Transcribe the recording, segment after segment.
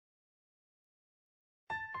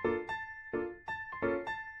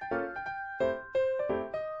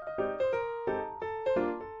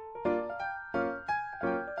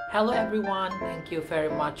Hello everyone, thank you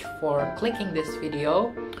very much for clicking this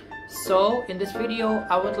video. So in this video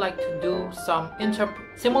I would like to do some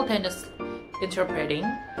simultaneous interpreting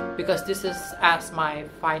because this is as my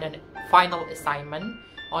final assignment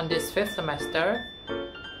on this 5th semester,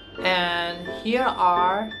 and here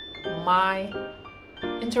are my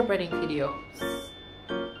interpreting videos.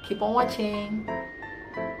 Keep on watching.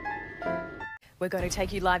 We're going to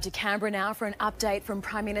take you live to Canberra now for an update from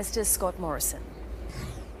Prime Minister Scott Morrison.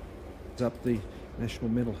 Up the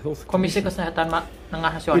National Mental Health Komisi Kesehatan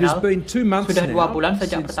Nasional sudah 2 bulan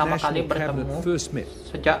sejak pertama kali bertemu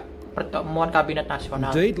sejak pertemuan Kabinet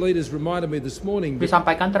Nasional.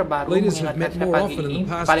 Disampaikan terbaru mengingatkan saya pagi ini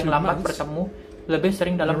paling lambat bertemu lebih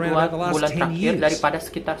sering dalam 2 bulan terakhir daripada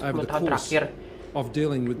sekitar 10 tahun terakhir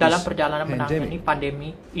dalam perjalanan menangani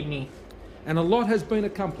pandemi ini. And a lot has been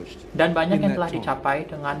accomplished. Dan banyak yang telah dicapai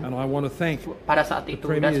dengan pada saat itu,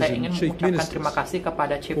 dan saya ingin mengucapkan terima kasih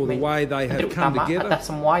kepada Chief Menteri Utama atas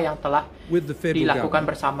semua yang telah dilakukan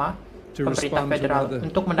bersama pemerintah federal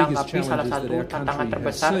untuk menanggapi salah satu tantangan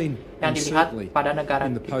terbesar yang dilihat pada negara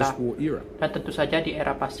kita, dan tentu saja di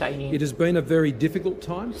era pasca ini.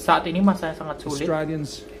 Saat ini masa yang sangat sulit.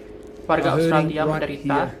 Warga Australia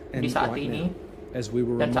menderita di saat ini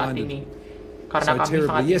dan saat ini. Karena kami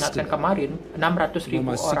sangat ingatkan kemarin, 600.000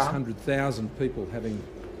 orang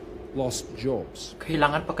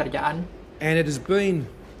kehilangan pekerjaan,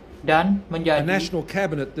 dan menjadi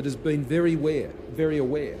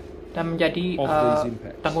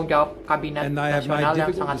tanggung jawab kabinet nasional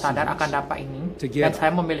yang sangat sadar akan dampak ini, dan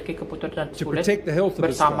saya memiliki keputusan sulit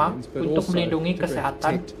bersama untuk melindungi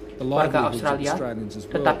kesehatan warga Australia,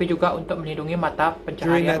 tetapi juga untuk melindungi mata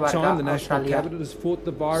pencaharian warga Australia.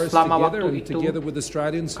 Selama waktu itu,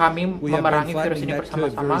 kami memerangi virus ini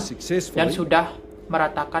bersama-sama dan sudah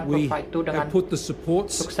meratakan kurva itu dengan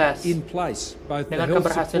sukses. Dengan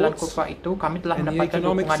keberhasilan kurva itu, kami telah mendapatkan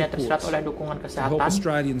dukungan yang tersirat oleh dukungan kesehatan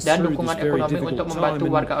dan dukungan ekonomi untuk membantu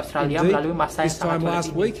warga Australia melalui masa yang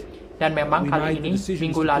sangat sulit ini. Dan memang kali ini,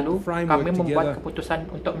 minggu lalu, kami membuat keputusan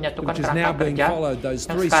untuk menyatukan kerangka kerja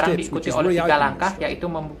yang sekarang diikuti oleh 3 langkah, yaitu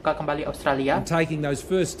membuka kembali Australia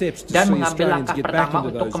dan mengambil langkah pertama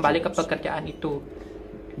untuk kembali ke pekerjaan itu.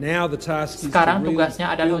 Sekarang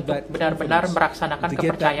tugasnya adalah untuk benar-benar melaksanakan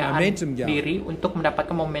kepercayaan diri untuk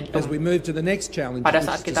mendapatkan momentum pada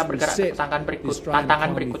saat kita bergerak ke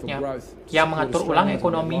tantangan berikutnya yang mengatur ulang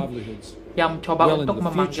ekonomi, yang mencoba untuk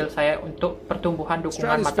memanggil saya untuk pertumbuhan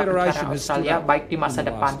dukungan mata pencaharian Australia baik di masa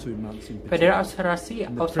depan. Federasi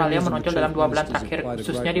Australia menonjol dalam 2 bulan terakhir,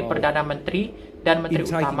 khususnya di Perdana Menteri dan Menteri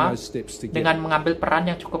Utama, dengan mengambil peran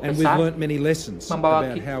yang cukup besar, membawa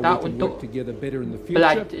kita untuk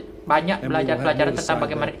belajar pelajaran tentang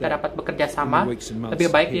bagaimana kita dapat bekerja sama lebih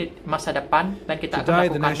baik di masa depan, dan kita akan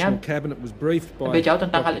melakukannya lebih jauh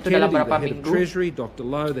tentang hal itu dalam beberapa minggu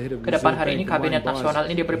ke depan. Hari ini Kabinet Nasional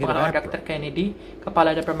ini diberi pengawalan Dr. Kennedy,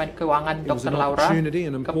 Kepala Departemen Keuangan Dr. Laura,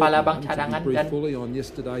 Kepala Bank Cadangan,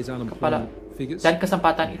 dan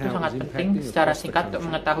kesempatan itu sangat penting secara singkat untuk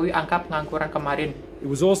mengetahui angka pengangguran kemarin,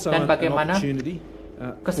 dan bagaimana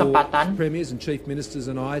kesempatan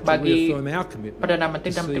bagi Perdana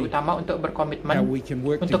Menteri dan Menteri Utama untuk berkomitmen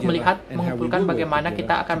untuk melihat, mengumpulkan bagaimana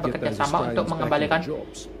kita akan bekerja sama untuk mengembalikan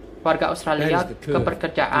warga Australia ke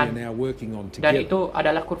pekerjaan, dan itu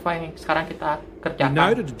adalah kurva yang sekarang kita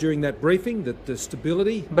kerjakan.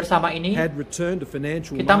 Bersama ini,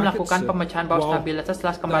 kita melakukan pemecahan bawah stabilitas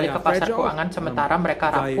setelah kembali ke pasar keuangan, sementara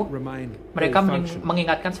mereka rapuh. Mereka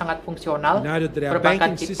mengingatkan sangat fungsional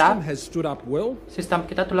perbankan kita. Sistem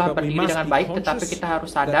kita telah berdiri dengan baik, tetapi kita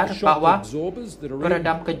harus sadar bahwa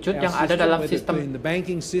peredam kejut yang ada dalam sistem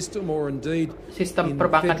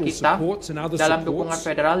perbankan kita, dalam dukungan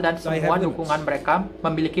federal dan semua dukungan mereka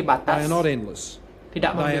memiliki batas.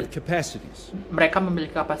 Mereka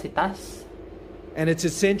memiliki kapasitas.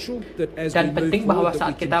 Dan penting bahwa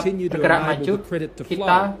saat kita bergerak maju,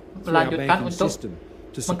 kita melanjutkan untuk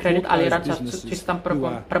mengkredit aliran sistem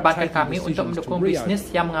perbankan kami untuk mendukung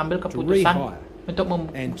bisnis yang mengambil keputusan untuk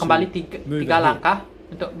kembali 3 langkah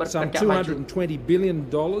untuk bekerja maju.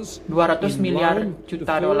 200 miliar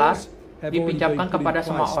juta dolar dipinjamkan kepada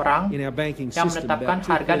semua orang yang menetapkan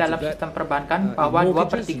harga dalam sistem perbankan bahwa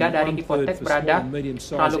 2/3 dari hipotek berada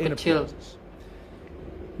terlalu kecil.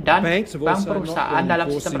 Dan bank perusahaan dalam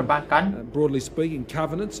sistem perbankan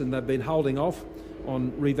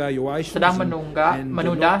sedang menunda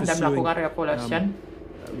dan melakukan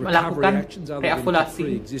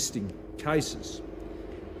reevaluasi.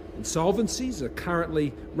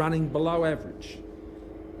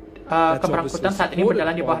 keberangkutan saat ini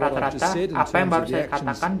berjalan di bawah rata-rata. Apa yang baru saya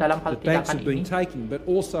katakan dalam hal tindakan ini,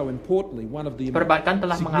 perbankan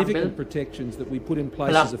telah melakukan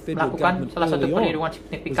salah satu perlindungan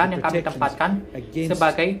signifikan yang kami tempatkan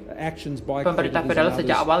sebagai pemerintah federal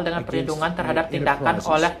sejak awal dengan perlindungan terhadap tindakan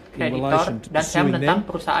oleh kreditor, dan saya menentang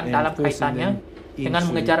perusahaan dalam kaitannya dengan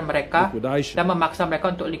mengejar mereka dan memaksa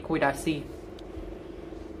mereka untuk likuidasi.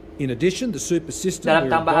 Dalam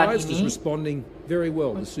tambahan ini,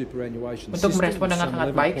 untuk merespon dengan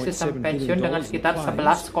sangat baik, sistem pensiun dengan sekitar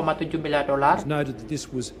 $11,7 miliar.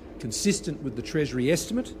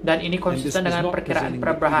 Dan ini konsisten dengan perkiraan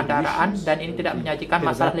perbendaharaan, dan ini tidak menyajikan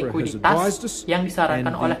masalah likuiditas yang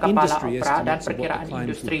disarankan oleh Kepala Opera dan perkiraan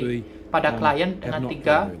industri pada klien dengan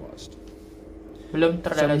 3 belum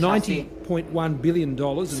terrealisasi.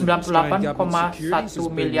 $98,1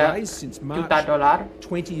 miliar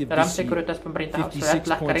dalam sekuritas pemerintah Australia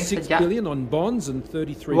telah kering sejak 20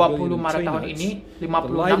 Maret tahun ini,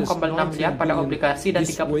 56,6 miliar pada obligasi dan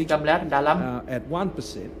 33 miliar dalam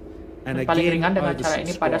paling ringan dengan cara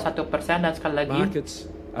ini pada 1%, dan sekali lagi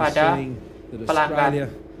pada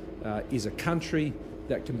pelanggan. Is a country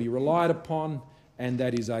that can be relied upon, and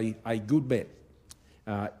that is a good bet.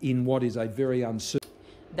 In what is a very uncertain.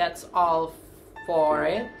 That's all for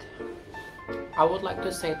it. I would like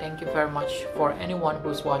to say thank you very much for anyone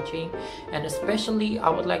who's watching, and especially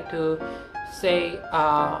I would like to say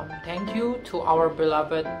thank you to our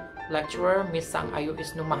beloved lecturer, Miss Sang Ayu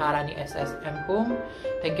Isnu Maharani SSM Hum.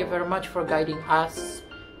 Thank you very much for guiding us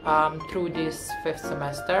through this 5th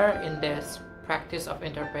semester in this practice of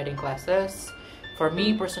interpreting classes. For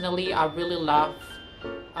me personally, I really love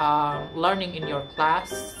learning in your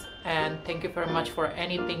class, and thank you very much for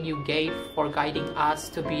anything you gave for guiding us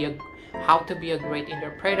to be how to be a great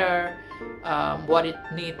interpreter, what it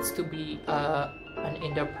needs to be an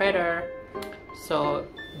interpreter. So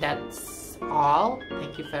that's all.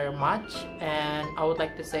 Thank you very much, and I would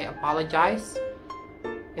like to say apologize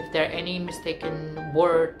if there are any mistaken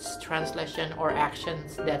words, translation, or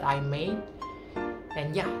actions that I made.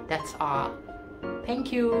 And yeah, that's all. Thank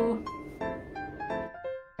you.